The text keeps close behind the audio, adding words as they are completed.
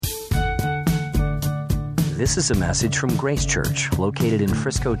This is a message from Grace Church, located in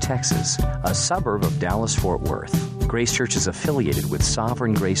Frisco, Texas, a suburb of Dallas-Fort Worth. Grace Church is affiliated with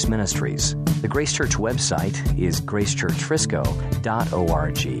Sovereign Grace Ministries. The Grace Church website is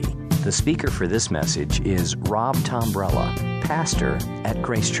gracechurchfrisco.org. The speaker for this message is Rob Tombrella, pastor at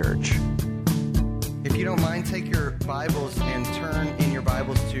Grace Church. If you don't mind, take your Bibles and turn in your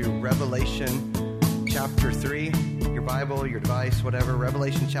Bibles to Revelation chapter 3. Your Bible, your device, whatever,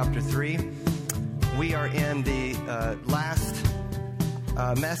 Revelation chapter 3. We are in the last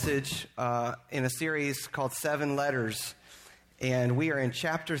message in a series called 7 Letters, and we are in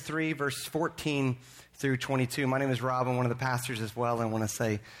chapter 3, verse 14 through 22. My name is Rob. I'm one of the pastors as well, and I want to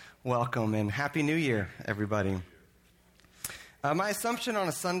say welcome and Happy New Year, everybody. My assumption on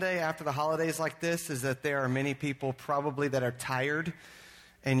a Sunday after the holidays like this is that there are many people probably that are tired,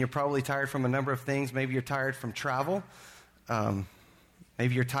 and you're probably tired from a number of things. Maybe you're tired from travel.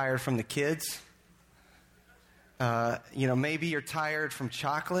 Maybe you're tired from the kids. Maybe you're tired from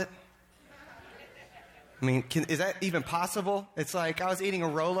chocolate. I mean, is that even possible? It's like I was eating a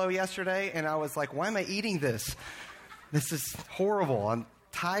Rolo yesterday, and I was like, why am I eating this? This is horrible. I'm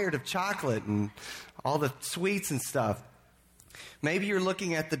tired of chocolate and all the sweets and stuff. Maybe you're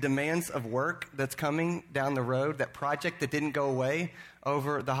looking at the demands of work that's coming down the road, that project that didn't go away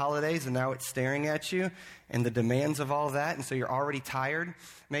over the holidays, and now it's staring at you, and the demands of all that, and so you're already tired.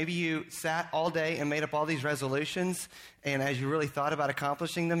 Maybe you sat all day and made up all these resolutions, and as you really thought about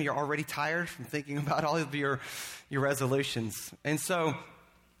accomplishing them, you're already tired from thinking about all of your resolutions. And so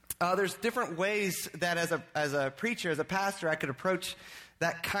there's different ways that as a preacher, as a pastor, I could approach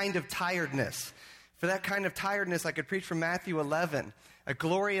that kind of tiredness. For that kind of tiredness, I could preach from Matthew 11, a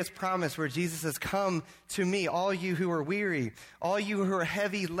glorious promise where Jesus says, "Come to me, all you who are weary, all you who are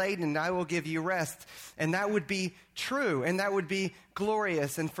heavy laden, and I will give you rest." And that would be true, and that would be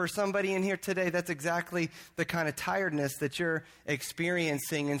glorious. And for somebody in here today, that's exactly the kind of tiredness that you're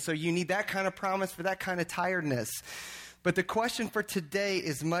experiencing. And so you need that kind of promise for that kind of tiredness. But the question for today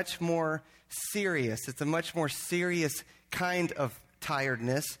is much more serious. It's a much more serious kind of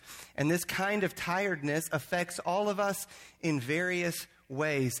tiredness, and this kind of tiredness affects all of us in various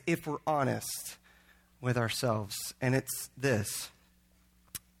ways if we're honest with ourselves. And it's this: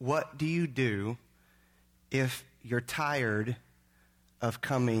 what do you do if you're tired of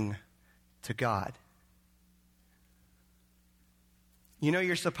coming to God? You know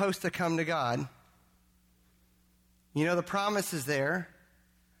you're supposed to come to God. You know the promise is there.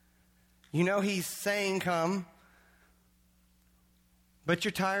 You know He's saying come. But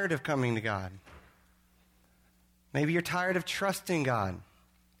you're tired of coming to God. Maybe you're tired of trusting God.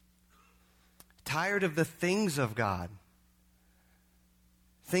 Tired of the things of God.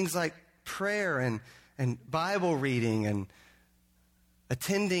 Things like prayer and Bible reading and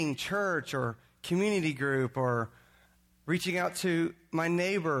attending church or community group or reaching out to my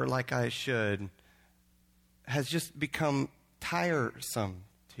neighbor like I should has just become tiresome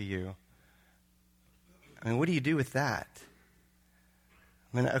to you. I mean, what do you do with that?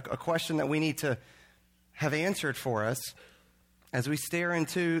 I mean, a question that we need to have answered for us as we stare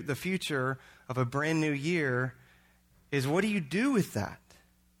into the future of a brand new year is, what do you do with that?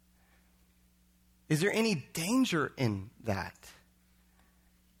 Is there any danger in that?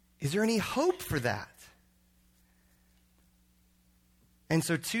 Is there any hope for that? And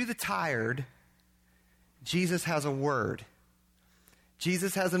so to the tired, Jesus has a word.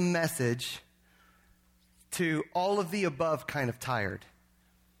 Jesus has a message to all of the above kind of tired.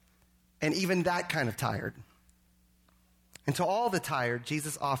 And even that kind of tired. And to all the tired,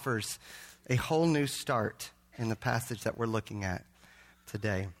 Jesus offers a whole new start in the passage that we're looking at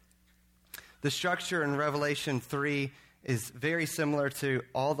today. The structure in Revelation 3 is very similar to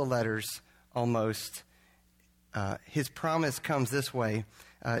all the letters, almost. His promise comes this way.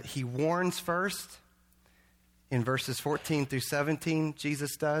 He warns first in verses 14 through 17,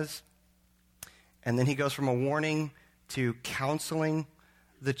 Jesus does. And then he goes from a warning to counseling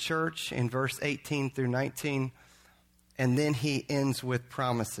the church in verse 18 through 19, and then he ends with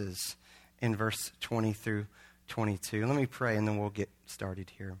promises in verse 20 through 22. Let me pray, and then we'll get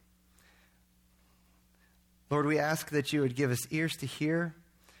started here. Lord, we ask that you would give us ears to hear.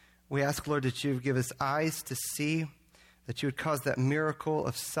 We ask, Lord, that you would give us eyes to see, that you would cause that miracle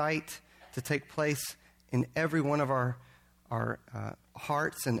of sight to take place in every one of our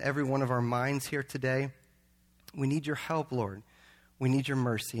hearts and every one of our minds here today. We need your help, Lord. We need your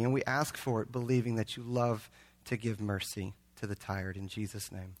mercy, and we ask for it, believing that you love to give mercy to the tired. In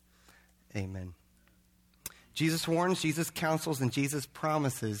Jesus' name, amen. Jesus warns, Jesus counsels, and Jesus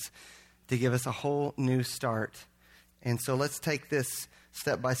promises to give us a whole new start. And so let's take this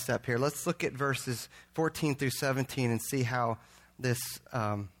step by step here. Let's look at verses 14 through 17 and see how this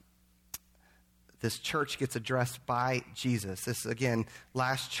church gets addressed by Jesus. This, again,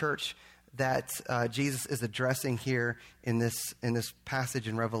 last church that Jesus is addressing here in this passage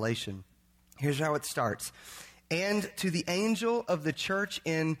in Revelation. Here's how it starts. And to the angel of the church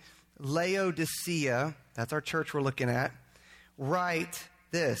in Laodicea, that's our church we're looking at, write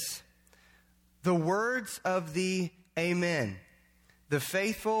this: the words of the Amen, the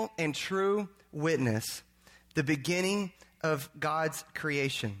faithful and true witness, the beginning of God's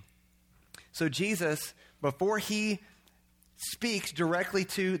creation. So Jesus, before he speaks directly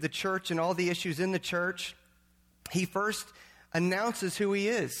to the church and all the issues in the church, he first announces who he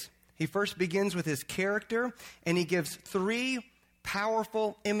is. He first begins with his character, and he gives three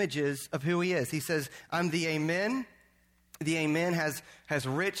powerful images of who he is. He says, I'm the Amen. The Amen has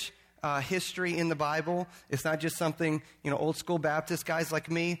rich history in the Bible. It's not just something, old school Baptist guys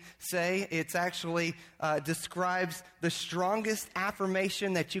like me say. It's actually describes the strongest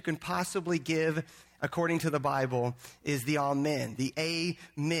affirmation that you can possibly give according to the Bible is the Amen, the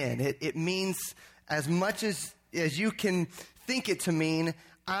Amen. It means as much as you can think it to mean,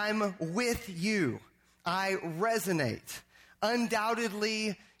 I'm with you. I resonate.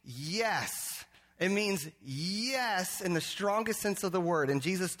 Undoubtedly, yes. It means yes in the strongest sense of the word. And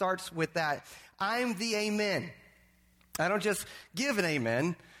Jesus starts with that. I'm the Amen. I don't just give an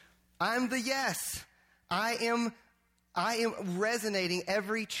amen. I'm the yes. I am resonating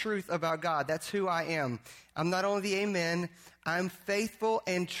every truth about God. That's who I am. I'm not only the Amen, I'm faithful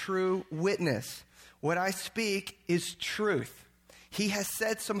and true witness. What I speak is truth. He has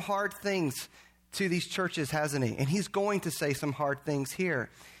said some hard things to these churches, hasn't he? And he's going to say some hard things here.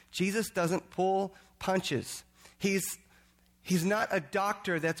 Jesus doesn't pull punches. He's not a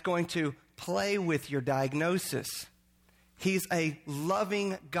doctor that's going to play with your diagnosis. He's a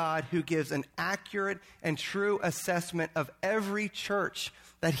loving God who gives an accurate and true assessment of every church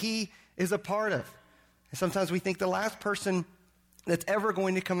that he is a part of. And sometimes we think the last person that's ever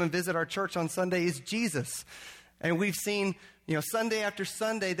going to come and visit our church on Sunday is Jesus. And we've seen, Sunday after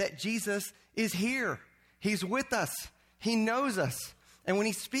Sunday that Jesus is here. He's with us. He knows us. And when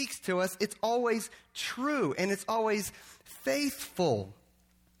he speaks to us, it's always true and it's always faithful.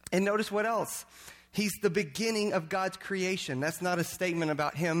 And notice what else? He's the beginning of God's creation. That's not a statement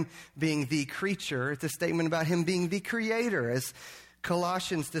about him being the creature. It's a statement about him being the creator. As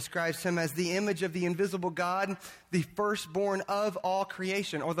Colossians describes him as the image of the invisible God, the firstborn of all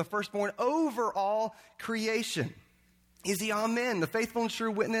creation, or the firstborn over all creation. Is the Amen, the faithful and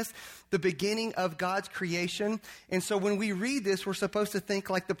true witness, the beginning of God's creation. And so when we read this, we're supposed to think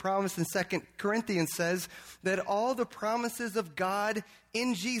like the promise in 2 Corinthians says, that all the promises of God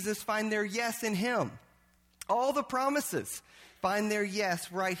in Jesus find their yes in him. All the promises find their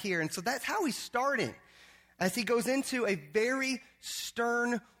yes right here. And so that's how he's starting, as he goes into a very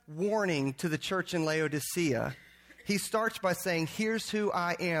stern warning to the church in Laodicea. He starts by saying, here's who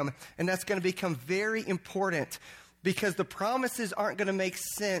I am. And that's going to become very important, because the promises aren't going to make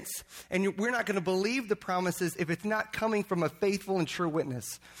sense, and we're not going to believe the promises if it's not coming from a faithful and true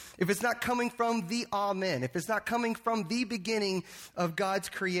witness. If it's not coming from the Amen, if it's not coming from the beginning of God's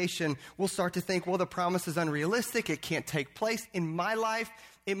creation, we'll start to think, well, the promise is unrealistic. It can't take place in my life.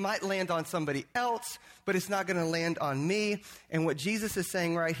 It might land on somebody else, but it's not going to land on me. And what Jesus is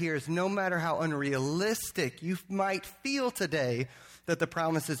saying right here is, no matter how unrealistic you might feel today that the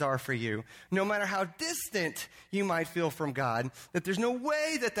promises are for you, no matter how distant you might feel from God, that there's no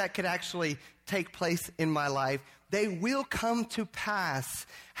way that could actually take place in my life, they will come to pass,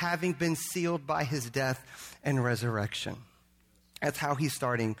 having been sealed by his death and resurrection. That's how he's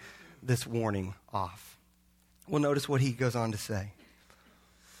starting this warning off. Well, notice what he goes on to say.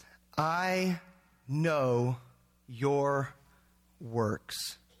 I know your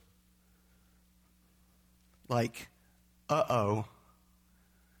works. Like, uh-oh.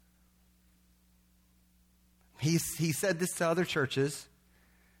 He said this to other churches,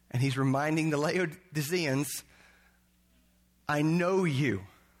 and he's reminding the Laodiceans, I know you.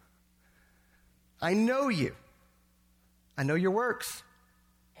 I know you. I know your works.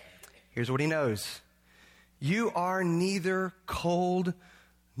 Here's what he knows. You are neither cold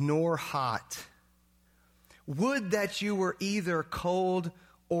nor hot. Would that you were either cold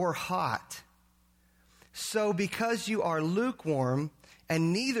or hot. So because you are lukewarm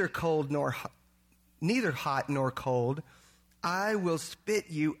and neither hot nor cold, I will spit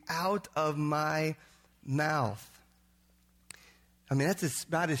you out of my mouth. I mean, that's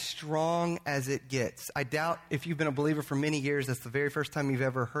about as strong as it gets. I doubt if you've been a believer for many years, that's the very first time you've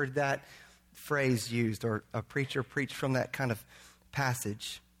ever heard that phrase used, or a preacher preach from that kind of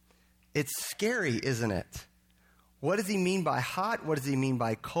passage. It's scary, isn't it? What does he mean by hot? What does he mean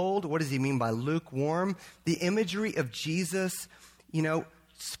by cold? What does he mean by lukewarm? The imagery of Jesus,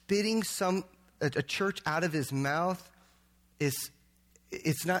 spitting a church out of his mouth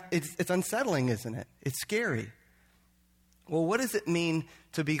it's unsettling, isn't it? It's scary. Well, what does it mean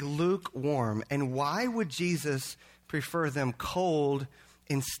to be lukewarm? And why would Jesus prefer them cold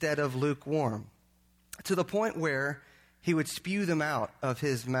instead of lukewarm? To the point where he would spew them out of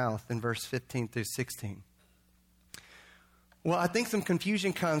his mouth in verse 15 through 16. Well, I think some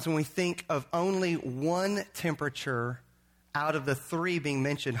confusion comes when we think of only one temperature out of the three being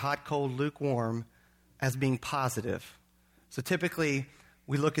mentioned, hot, cold, lukewarm, as being positive. So typically,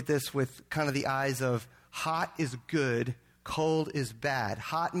 we look at this with kind of the eyes of hot is good, cold is bad.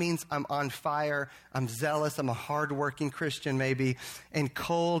 Hot means I'm on fire, I'm zealous, I'm a hardworking Christian maybe. And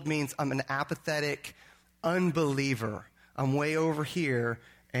cold means I'm an apathetic unbeliever. I'm way over here,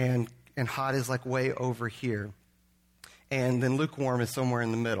 and hot is like way over here. And then lukewarm is somewhere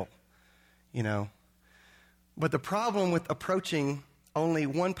in the middle, But the problem with approaching only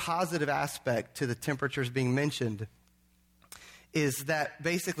one positive aspect to the temperatures being mentioned is that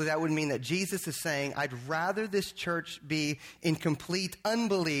basically that would mean that Jesus is saying, I'd rather this church be in complete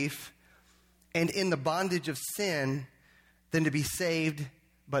unbelief and in the bondage of sin than to be saved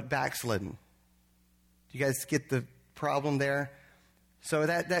but backslidden. Do you guys get the problem there? So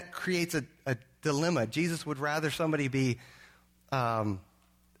that creates a dilemma. Jesus would rather somebody be,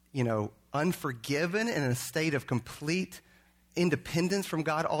 unforgiven and in a state of complete independence from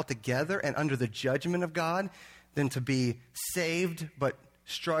God altogether and under the judgment of God than to be saved but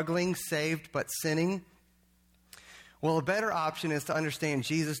struggling, saved but sinning. Well, a better option is to understand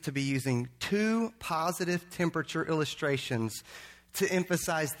Jesus to be using two positive temperature illustrations to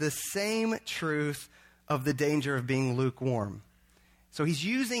emphasize the same truth of the danger of being lukewarm. So he's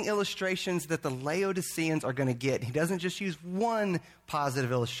using illustrations that the Laodiceans are going to get. He doesn't just use one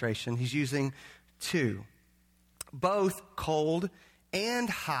positive illustration. He's using two. Both cold and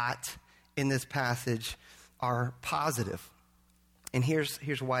hot in this passage are positive. And here's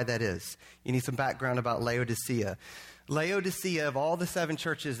why that is. You need some background about Laodicea. Laodicea, of all the 7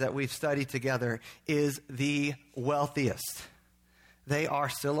 churches that we've studied together, is the wealthiest. They are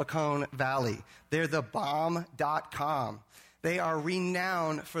Silicon Valley. They're the bomb.com. They are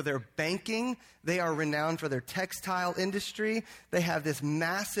renowned for their banking. They are renowned for their textile industry. They have this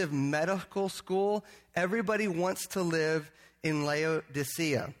massive medical school. Everybody wants to live in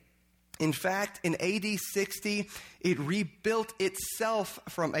Laodicea. In fact, in AD 60, it rebuilt itself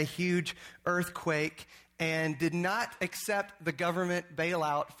from a huge earthquake and did not accept the government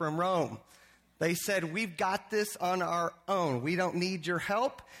bailout from Rome. They said, we've got this on our own. We don't need your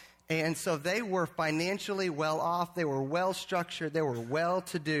help. And so they were financially well off. They were well structured. They were well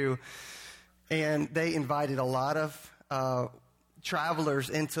to do. And they invited a lot of travelers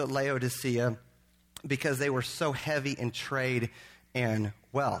into Laodicea because they were so heavy in trade and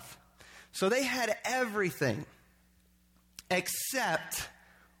wealth. So they had everything except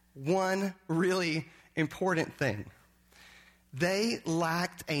one really important thing. They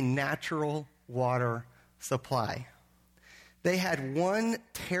lacked a natural water supply. They had one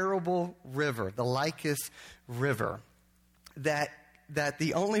terrible river, the Lycus River, that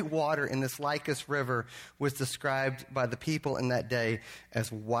the only water in this Lycus River was described by the people in that day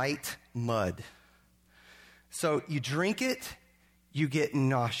as white mud. So you drink it, you get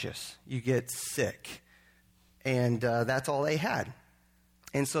nauseous, you get sick, and that's all they had.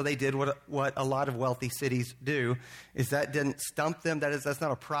 And so they did what a lot of wealthy cities do, is that didn't stump them. That's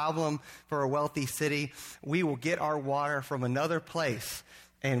not a problem for a wealthy city. We will get our water from another place,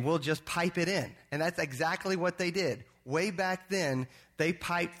 and we'll just pipe it in. And that's exactly what they did. Way back then, they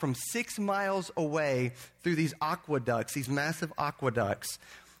piped from 6 miles away through these aqueducts, these massive aqueducts,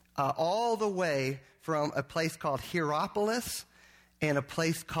 all the way from a place called Hierapolis and a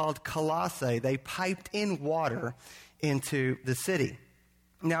place called Colossae. They piped in water into the city.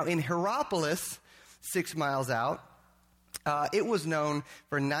 Now, in Hierapolis, 6 miles out, it was known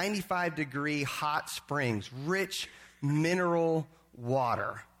for 95-degree hot springs, rich mineral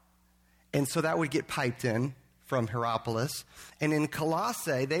water. And so that would get piped in from Hierapolis. And in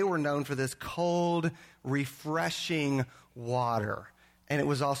Colossae, they were known for this cold, refreshing water. And it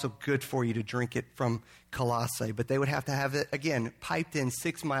was also good for you to drink it from Colossae. But they would have to have it, again, piped in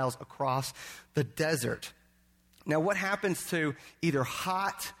 6 miles across the desert. Now, what happens to either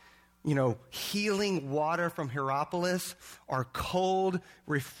hot, healing water from Hierapolis or cold,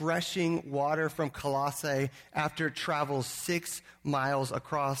 refreshing water from Colossae after it travels 6 miles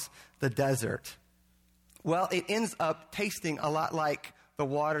across the desert? Well, it ends up tasting a lot like the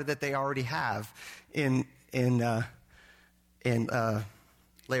water that they already have in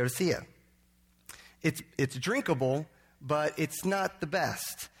Laodicea. It's drinkable, but it's not the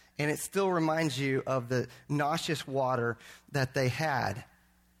best. And it still reminds you of the nauseous water that they had.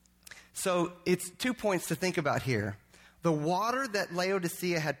 So it's 2 points to think about here. The water that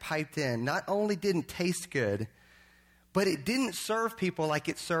Laodicea had piped in not only didn't taste good, but it didn't serve people like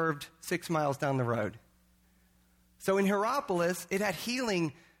it served 6 miles down the road. So in Hierapolis, it had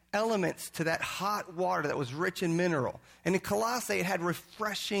healing elements to that hot water that was rich in mineral. And in Colossae, it had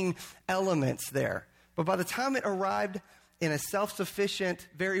refreshing elements there. But by the time it arrived in a self-sufficient,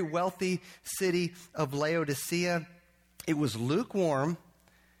 very wealthy city of Laodicea, it was lukewarm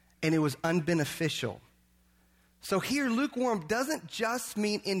and it was unbeneficial. So here, lukewarm doesn't just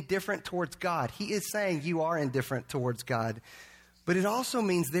mean indifferent towards God. He is saying you are indifferent towards God. But it also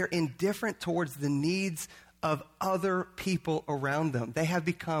means they're indifferent towards the needs of other people around them. They have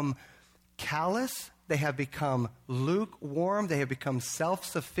become callous. They have become lukewarm. They have become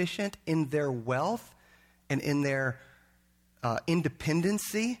self-sufficient in their wealth and in their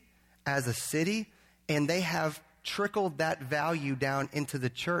independency as a city. And they have trickled that value down into the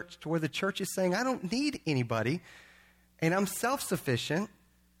church to where the church is saying, I don't need anybody, and I'm self-sufficient,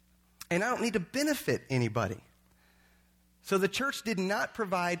 and I don't need to benefit anybody. So the church did not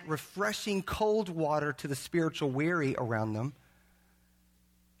provide refreshing cold water to the spiritual weary around them,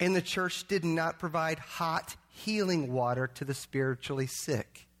 and the church did not provide hot healing water to the spiritually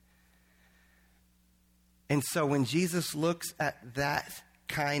sick. And so when Jesus looks at that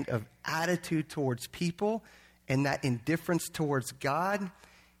kind of attitude towards people and that indifference towards God,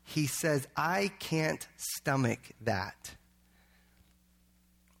 he says, I can't stomach that.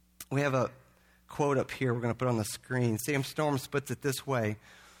 We have a quote up here we're going to put on the screen. Sam Storms puts it this way.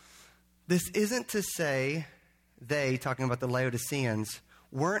 This isn't to say they, talking about the Laodiceans,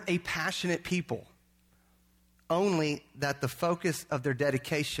 weren't a passionate people, only that the focus of their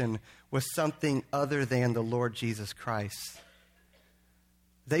dedication was something other than the Lord Jesus Christ.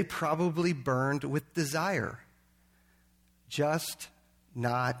 They probably burned with desire, just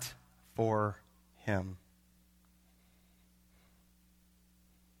not for him.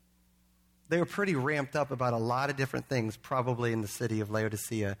 They were pretty ramped up about a lot of different things, probably in the city of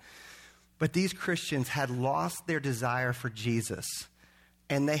Laodicea. But these Christians had lost their desire for Jesus,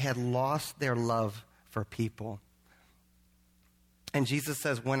 and they had lost their love for people. And Jesus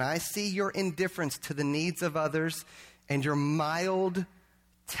says, when I see your indifference to the needs of others and your mild,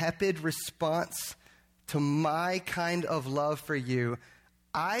 tepid response to my kind of love for you,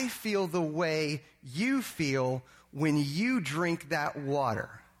 I feel the way you feel when you drink that water.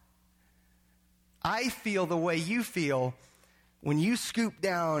 I feel the way you feel when you scoop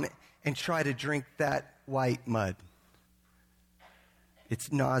down and try to drink that white mud.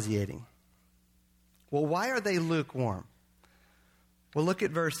 It's nauseating. Well, why are they lukewarm? Well, look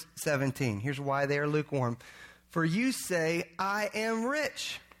at verse 17. Here's why they are lukewarm. For you say, I am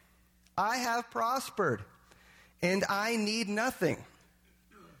rich. I have prospered, and I need nothing.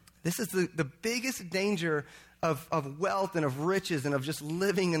 This is the biggest danger of wealth and of riches and of just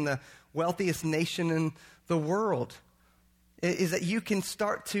living in the wealthiest nation in the world, is that you can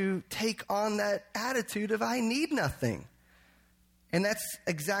start to take on that attitude of I need nothing. And that's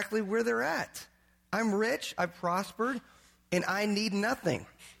exactly where they're at. I'm rich, I've prospered, and I need nothing.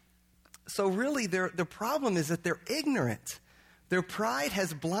 So really, the problem is that they're ignorant. Their pride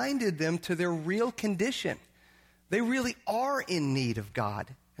has blinded them to their real condition. They really are in need of God,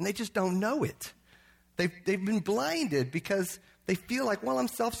 and they just don't know it. They've been blinded because they feel like, well, I'm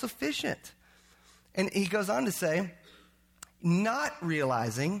self-sufficient. And he goes on to say, not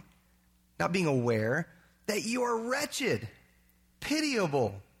realizing, not being aware, that you are wretched,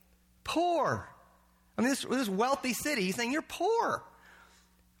 pitiable, poor. I mean, this wealthy city, he's saying you're poor,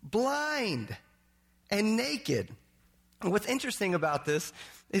 blind, and naked. And what's interesting about this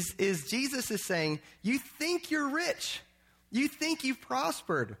is Jesus is saying, you think you're rich, you think you've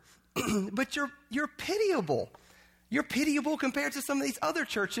prospered, but you're pitiable. You're pitiable compared to some of these other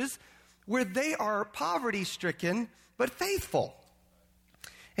churches where they are poverty-stricken but faithful.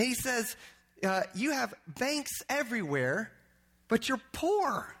 And he says, you have banks everywhere, but you're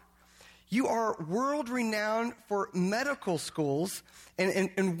poor. You are world-renowned for medical schools,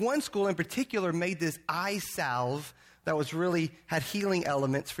 and one school in particular made this eye salve that had healing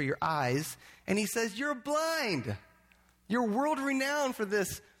elements for your eyes. And he says, you're blind. You're world-renowned for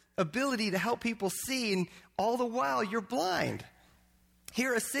this ability to help people see, and all the while you're blind.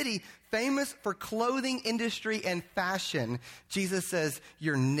 Here, a city famous for clothing industry and fashion, Jesus says,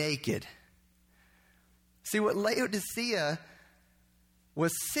 you're naked. See, what Laodicea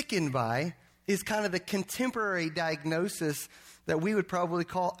was sickened by is kind of the contemporary diagnosis that we would probably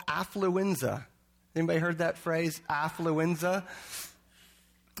call affluenza. Anybody heard that phrase, affluenza?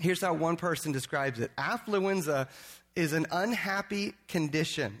 Here's how one person describes it. Affluenza is an unhappy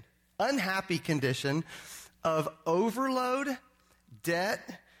condition of overload,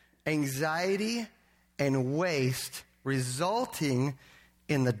 debt, anxiety, and waste resulting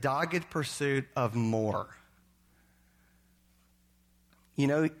in the dogged pursuit of more. You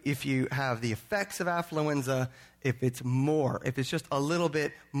know, if you have the effects of affluenza, if it's more, if it's just a little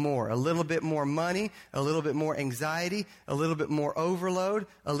bit more money, a little bit more anxiety, a little bit more overload,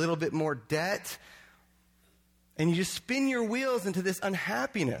 a little bit more debt, and you just spin your wheels into this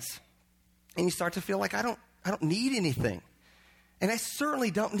unhappiness, and you start to feel like I don't need anything. And I certainly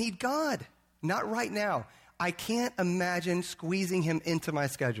don't need God. Not right now. I can't imagine squeezing him into my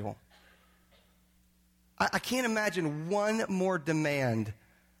schedule. I can't imagine one more demand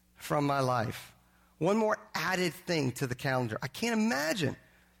from my life, one more added thing to the calendar. I can't imagine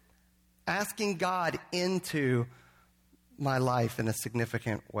asking God into my life in a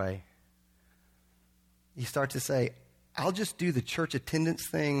significant way. You start to say, I'll just do the church attendance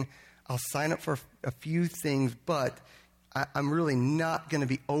thing. I'll sign up for a few things, but I'm really not going to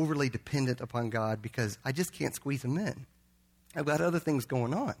be overly dependent upon God because I just can't squeeze him in. I've got other things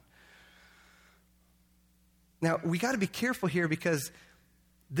going on. Now, we got to be careful here because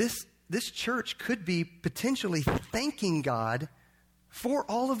this church could be potentially thanking God for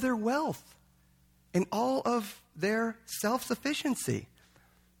all of their wealth and all of their self-sufficiency.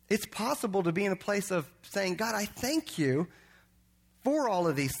 It's possible to be in a place of saying, God, I thank you for all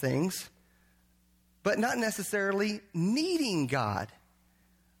of these things, but not necessarily needing God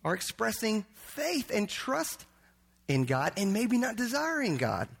or expressing faith and trust in God and maybe not desiring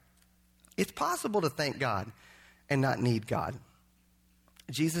God. It's possible to thank God and not need God.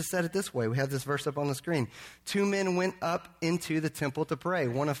 Jesus said it this way. We have this verse up on the screen. 2 men went up into the temple to pray,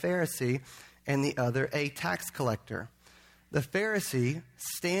 one a Pharisee and the other a tax collector. The Pharisee,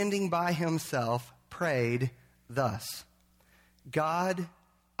 standing by himself, prayed thus, God,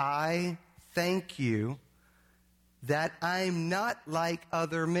 I thank you that I'm not like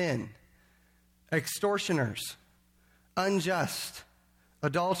other men, extortioners, unjust,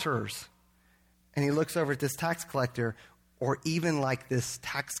 adulterers. And he looks over at this tax collector, or even like this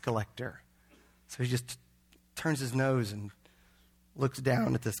tax collector. So he just turns his nose and looks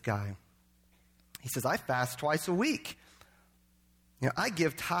down at this guy. He says, I fast twice a week. You know, I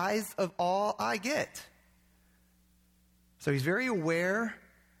give tithes of all I get. So he's very aware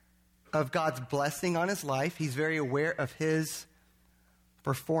of God's blessing on his life. He's very aware of his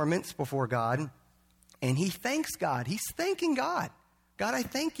performance before God. And he thanks God. He's thanking God. God, I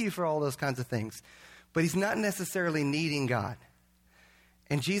thank you for all those kinds of things. But he's not necessarily needing God.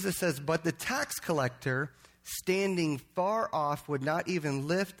 And Jesus says, but the tax collector, standing far off, would not even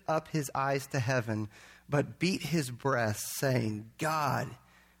lift up his eyes to heaven, but beat his breast, saying, God,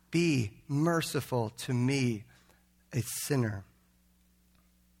 be merciful to me, a sinner.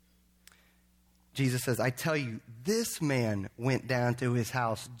 Jesus says, I tell you, this man went down to his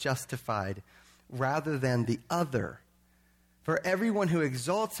house justified rather than the other. For everyone who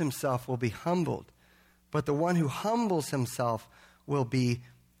exalts himself will be humbled, but the one who humbles himself will be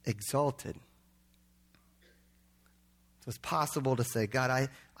exalted. So it's possible to say, God,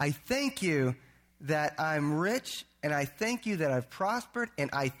 I thank you that I'm rich, and I thank you that I've prospered, and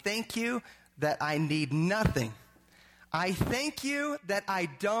I thank you that I need nothing. I thank you that I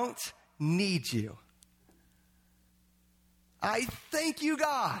don't need you. I thank you,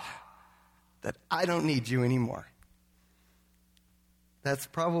 God, that I don't need you anymore. That's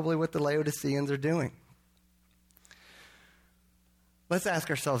probably what the Laodiceans are doing. Let's ask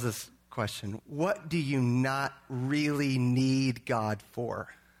ourselves this question. What do you not really need God for?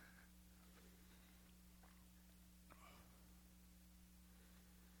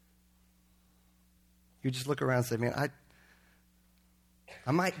 You just look around and say, man,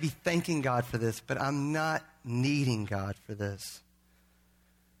 I might be thanking God for this, but I'm not needing God for this.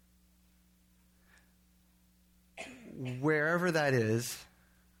 Wherever that is,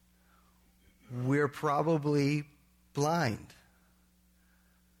 we're probably blind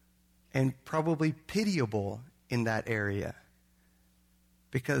and probably pitiable in that area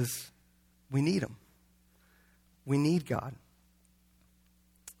because we need him. We need God.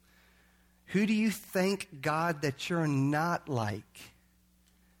 Who do you thank God that you're not like?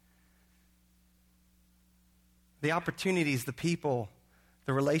 The opportunities, the people,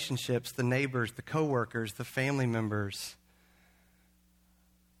 the relationships, the neighbors, the coworkers, the family members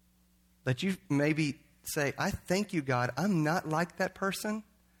that you maybe say, I thank you, God, I'm not like that person.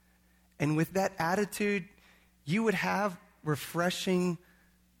 And with that attitude, you would have refreshing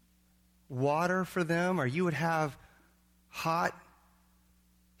water for them, or you would have hot,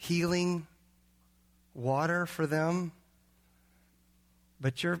 healing water for them.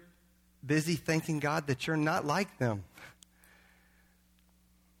 But you're busy thanking God that you're not like them.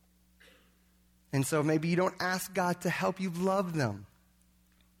 And so maybe you don't ask God to help you love them.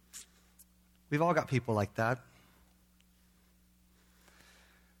 We've all got people like that.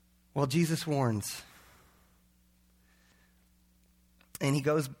 Well, Jesus warns. And he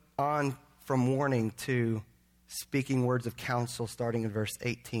goes on from warning to speaking words of counsel starting in verse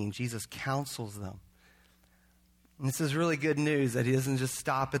 18. Jesus counsels them. And this is really good news that he doesn't just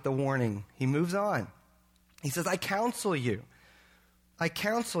stop at the warning. He moves on. He says, I counsel you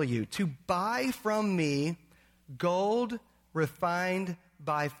to buy from me gold refined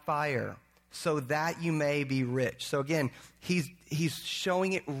by fire, so that you may be rich. So again, he's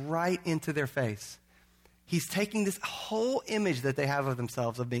showing it right into their face. He's taking this whole image that they have of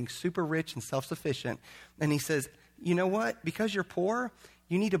themselves of being super rich and self-sufficient, and he says, you know what? Because you're poor,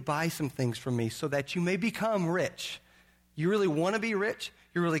 you need to buy some things from me so that you may become rich. You really want to be rich?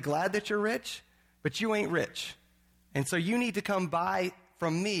 You're really glad that you're rich, but you ain't rich. And so you need to come buy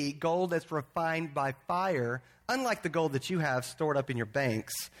from me gold that's refined by fire, unlike the gold that you have stored up in your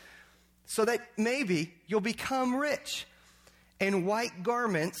banks, so that maybe you'll become rich, and white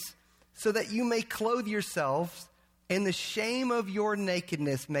garments so that you may clothe yourselves and the shame of your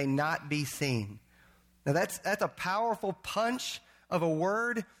nakedness may not be seen. Now that's a powerful punch of a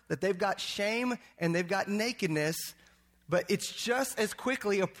word that they've got shame and they've got nakedness, but it's just as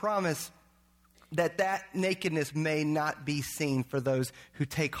quickly a promise that nakedness may not be seen for those who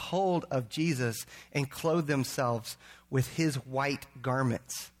take hold of Jesus and clothe themselves with his white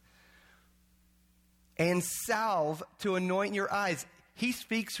garments. And salve to anoint your eyes. He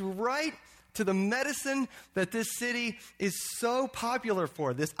speaks right to the medicine that this city is so popular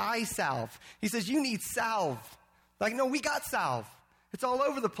for, this eye salve. He says, you need salve. Like, no, we got salve. It's all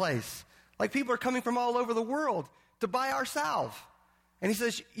over the place. Like, people are coming from all over the world to buy our salve. And he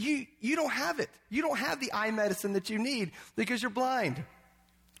says, you don't have it. You don't have the eye medicine that you need because you're blind.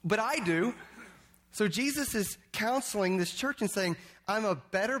 But I do. So Jesus is counseling this church and saying, I'm a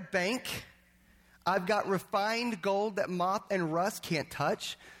better bank. I've got refined gold that moth and rust can't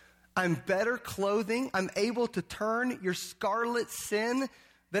touch. I'm better clothing. I'm able to turn your scarlet sin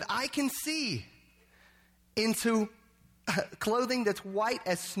that I can see into clothing that's white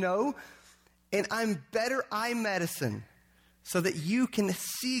as snow. And I'm better eye medicine so that you can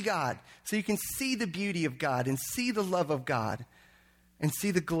see God, so you can see the beauty of God and see the love of God and see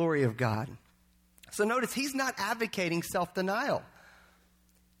the glory of God. So notice, he's not advocating self-denial.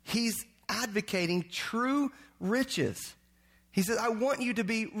 He's advocating true riches. He says, I want you to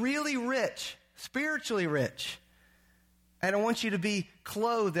be really rich, spiritually rich. And I want you to be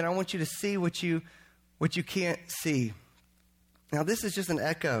clothed, and I want you to see what you can't see. Now, this is just an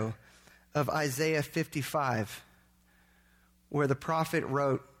echo of Isaiah 55, where the prophet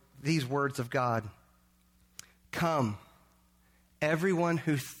wrote these words of God. Come, everyone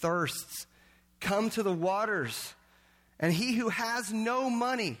who thirsts, come to the waters. And he who has no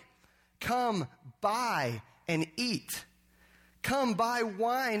money, come buy and eat. Come buy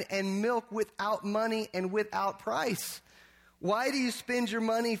wine and milk without money and without price. Why do you spend your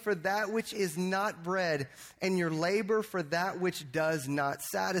money for that which is not bread, and your labor for that which does not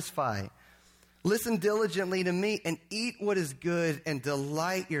satisfy? Listen diligently to me and eat what is good, and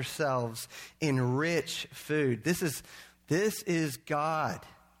delight yourselves in rich food. This is God.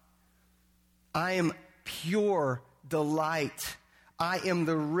 I am pure delight. I am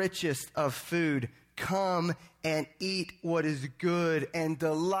the richest of food. Come and eat what is good and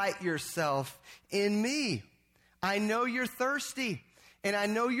delight yourself in me. I know you're thirsty and I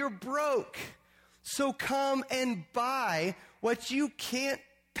know you're broke. So come and buy what you can't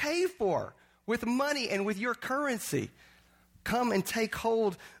pay for with money and with your currency. Come and take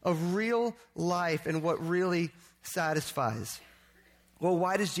hold of real life and what really satisfies. Well,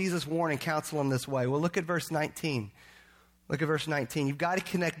 why does Jesus warn and counsel them this way? Well, look at verse 19. Look at verse 19. You've got to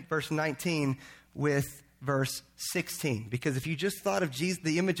connect verse 19 with verse 16. Because if you just thought of Jesus,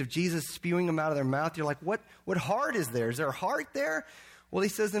 the image of Jesus spewing them out of their mouth, you're like, what heart is there? Is there a heart there? Well, he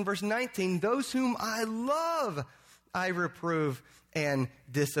says in verse 19, those whom I love, I reprove and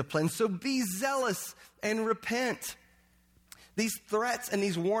discipline. So be zealous and repent. These threats and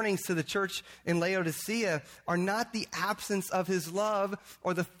these warnings to the church in Laodicea are not the absence of his love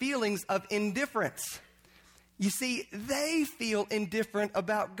or the feelings of indifference. You see, they feel indifferent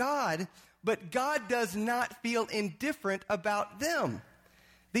about God, but God does not feel indifferent about them.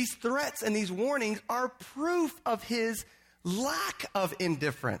 These threats and these warnings are proof of his lack of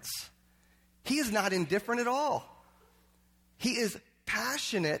indifference. He is not indifferent at all. He is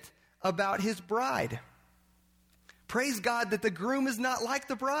passionate about his bride. Praise God that the groom is not like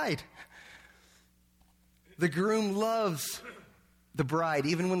the bride. The groom loves the bride,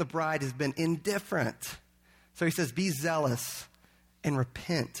 even when the bride has been indifferent. So he says, be zealous and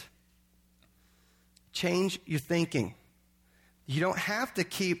repent. Change your thinking. You don't have to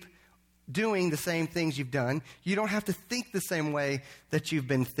keep doing the same things you've done. You don't have to think the same way that you've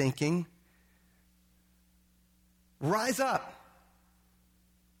been thinking. Rise up.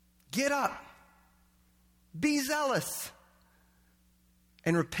 Get up. Be zealous.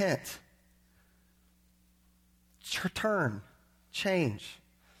 And repent. Turn. Change.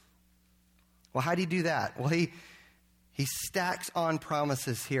 Well, how do you do that? Well, he stacks on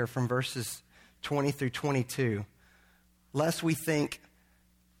promises here from verses 20 through 22. Lest we think,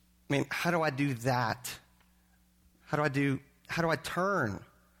 how do I do that? How do I turn?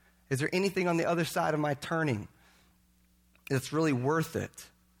 Is there anything on the other side of my turning that's really worth it?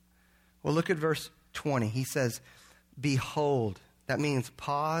 Well, look at verse 20. He says, behold. That means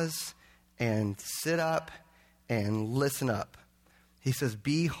pause and sit up and listen up. He says,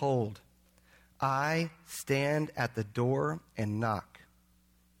 behold, I stand at the door and knock.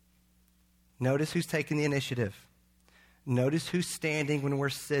 Notice who's taking the initiative. Notice who's standing when we're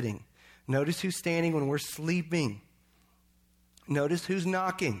sitting. Notice who's standing when we're sleeping. Notice who's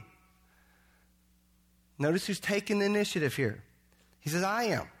knocking. Notice who's taking the initiative here. He says, I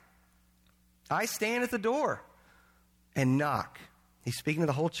am. I stand at the door and knock. He's speaking to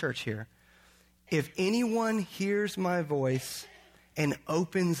the whole church here. If anyone hears my voice and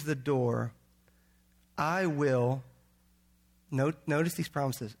opens the door, I will, notice these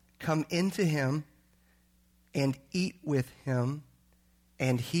promises, come into him and eat with him,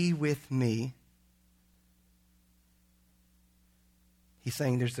 and he with me. He's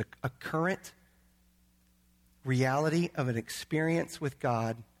saying there's a current reality of an experience with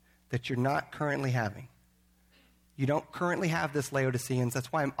God that you're not currently having. You don't currently have this, Laodiceans.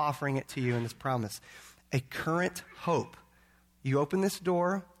 That's why I'm offering it to you in this promise. A current hope. You open this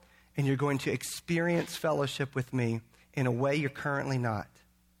door, and you're going to experience fellowship with me in a way you're currently not.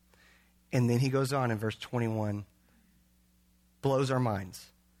 And then he goes on in verse 21, blows our minds.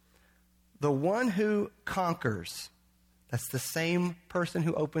 The one who conquers, that's the same person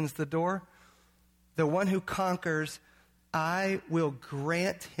who opens the door. The one who conquers, I will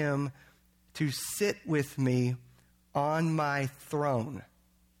grant him to sit with me on my throne.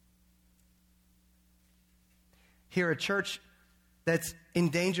 Here, a church that's in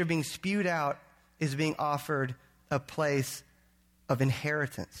danger of being spewed out is being offered a place of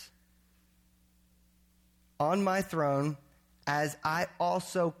inheritance. On my throne, as I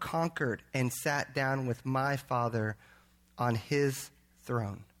also conquered and sat down with my Father on his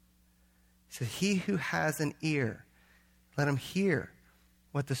throne. So he who has an ear, let him hear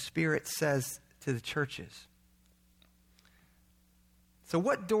what the Spirit says to the churches. So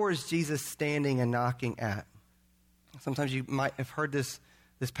what door is Jesus standing and knocking at? Sometimes you might have heard this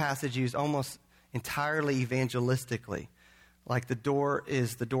passage used almost entirely evangelistically. Like the door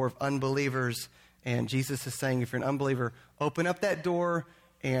is the door of unbelievers, and Jesus is saying, if you're an unbeliever, open up that door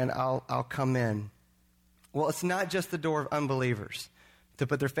and I'll come in. Well, it's not just the door of unbelievers to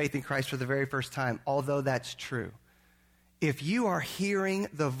put their faith in Christ for the very first time, although that's true. If you are hearing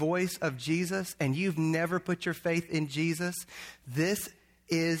the voice of Jesus and you've never put your faith in Jesus, this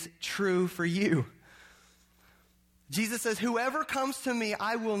is true for you. Jesus says, whoever comes to me,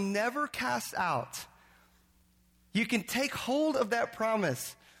 I will never cast out. You can take hold of that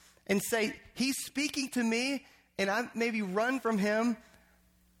promise and say, he's speaking to me, and I maybe run from him.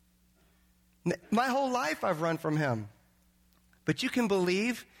 My whole life I've run from him. But you can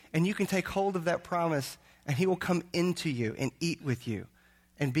believe, and you can take hold of that promise, and he will come into you and eat with you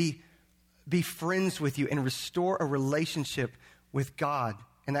and be friends with you and restore a relationship with God.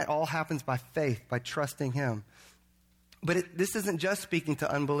 And that all happens by faith, by trusting him. But this isn't just speaking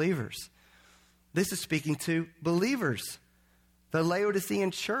to unbelievers. This is speaking to believers, the Laodicean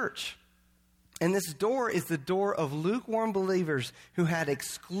church. And this door is the door of lukewarm believers who had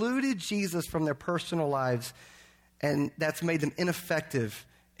excluded Jesus from their personal lives, and that's made them ineffective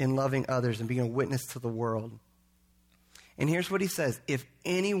in loving others and being a witness to the world. And here's what he says. If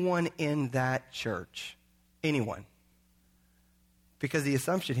anyone in that church, anyone, because the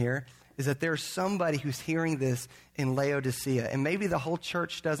assumption here is that there's somebody who's hearing this in Laodicea. And maybe the whole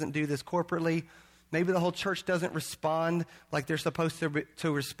church doesn't do this corporately. Maybe the whole church doesn't respond like they're supposed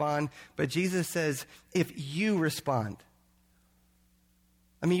to respond. But Jesus says, if you respond.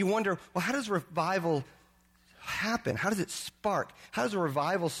 I mean, you wonder, well, how does revival happen? How does it spark? How does a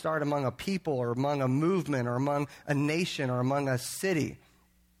revival start among a people or among a movement or among a nation or among a city?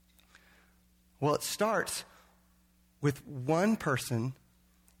 Well, it starts with one person,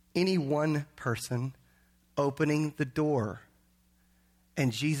 any one person, opening the door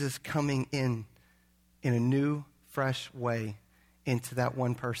and Jesus coming in a new, fresh way into that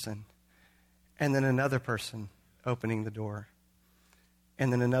one person. And then another person opening the door.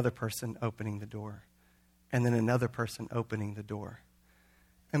 And then another person opening the door. And then another person opening the door.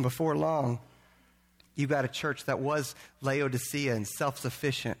 And before long, you got a church that was Laodicea and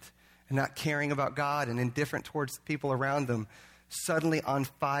self-sufficient and not caring about God and indifferent towards people around them, suddenly on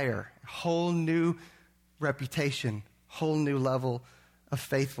fire. Whole new reputation, whole new level of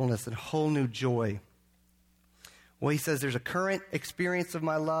faithfulness, and whole new joy. Well, he says there's a current experience of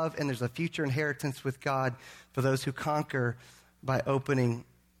my love and there's a future inheritance with God for those who conquer by opening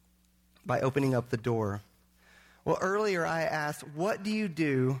up the door. Well, earlier I asked, what do you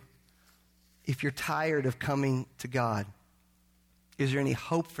do if you're tired of coming to God? Is there any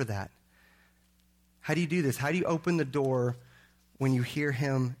hope for that? How do you do this? How do you open the door when you hear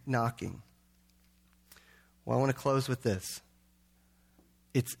him knocking? Well, I want to close with this.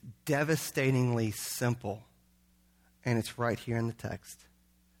 It's devastatingly simple, and it's right here in the text.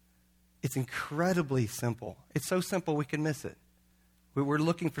 It's incredibly simple. It's so simple we can miss it. We're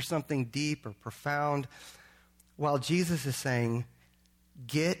looking for something deep or profound, while Jesus is saying,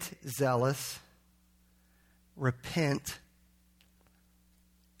 get zealous, repent,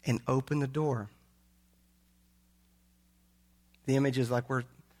 and open the door. The image is like we're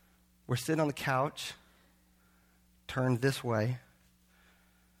sitting on the couch, turned this way,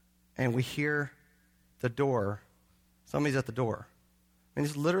 and we hear the door. Somebody's at the door. I mean,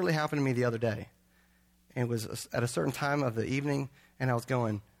 this literally happened to me the other day. And it was at a certain time of the evening, and I was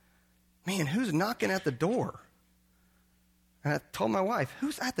going, man, who's knocking at the door? And I told my wife,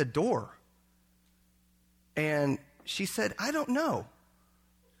 who's at the door? And she said, I don't know.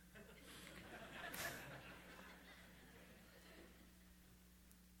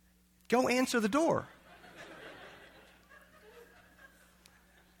 Go answer the door.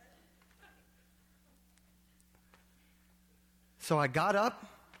 So I got up,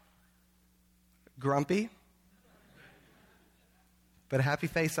 grumpy, but a happy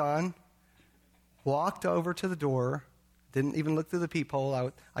face on, walked over to the door, didn't even look through the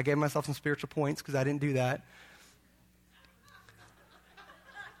peephole. I gave myself some spiritual points because I didn't do that.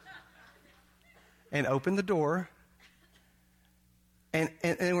 And opened the door, and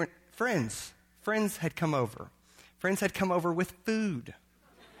they were friends. Friends had come over. Friends had come over with food.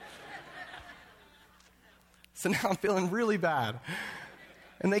 So now I'm feeling really bad.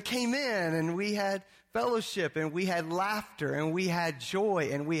 And they came in, and we had fellowship, and we had laughter, and we had joy,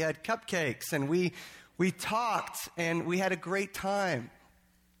 and we had cupcakes, and we talked, and we had a great time.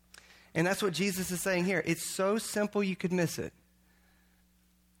 And that's what Jesus is saying here. It's so simple you could miss it.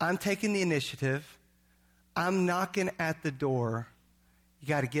 I'm taking the initiative. I'm knocking at the door. You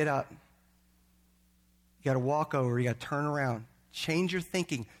got to get up. You got to walk over. You got to turn around. Change your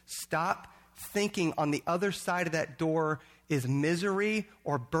thinking. Stop thinking on the other side of that door is misery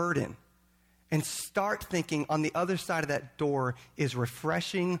or burden. And start thinking on the other side of that door is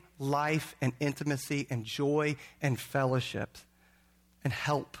refreshing life and intimacy and joy and fellowship and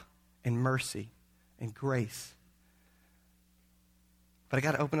help and mercy and grace. But I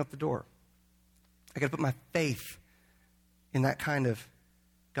got to open up the door. I got to put my faith in that kind of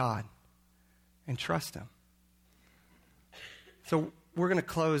God and trust him. So we're going to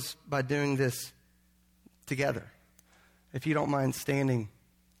close by doing this together. If you don't mind standing,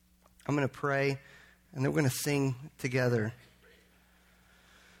 I'm going to pray, and then we're going to sing together.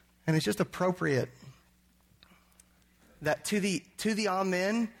 And it's just appropriate that to the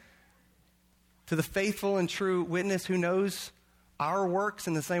amen, to the faithful and true witness who knows our works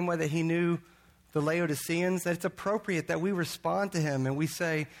in the same way that he knew the Laodiceans, that it's appropriate that we respond to him and we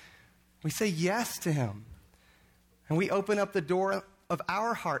say yes to him. And we open up the door of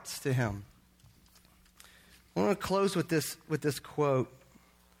our hearts to him. I want to close with this quote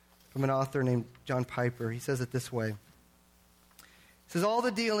from an author named John Piper. He says it this way. He says, all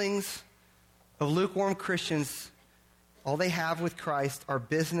the dealings of lukewarm Christians, all they have with Christ are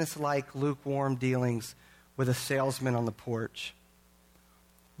business-like lukewarm dealings with a salesman on the porch.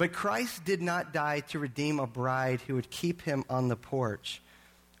 But Christ did not die to redeem a bride who would keep him on the porch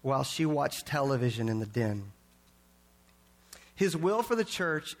while she watched television in the den. His will for the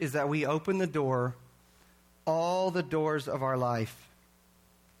church is that we open the door, all the doors of our life.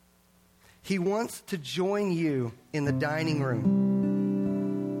 He wants to join you in the dining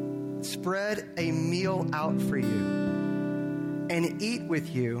room, spread a meal out for you, and eat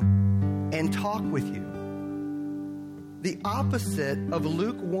with you and talk with you. The opposite of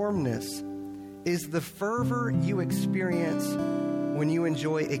lukewarmness is the fervor you experience when you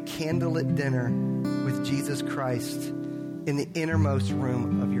enjoy a candlelit dinner with Jesus Christ in the innermost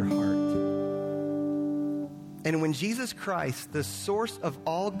room of your heart. And when Jesus Christ, the source of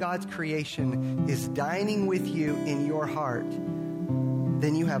all God's creation, is dining with you in your heart,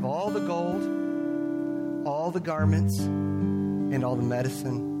 then you have all the gold, all the garments, and all the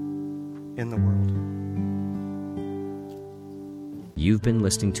medicine in the world. You've been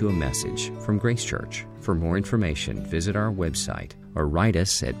listening to a message from Grace Church. For more information, visit our website or write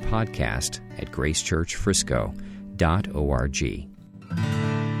us at podcast@gracechurchfrisco.org.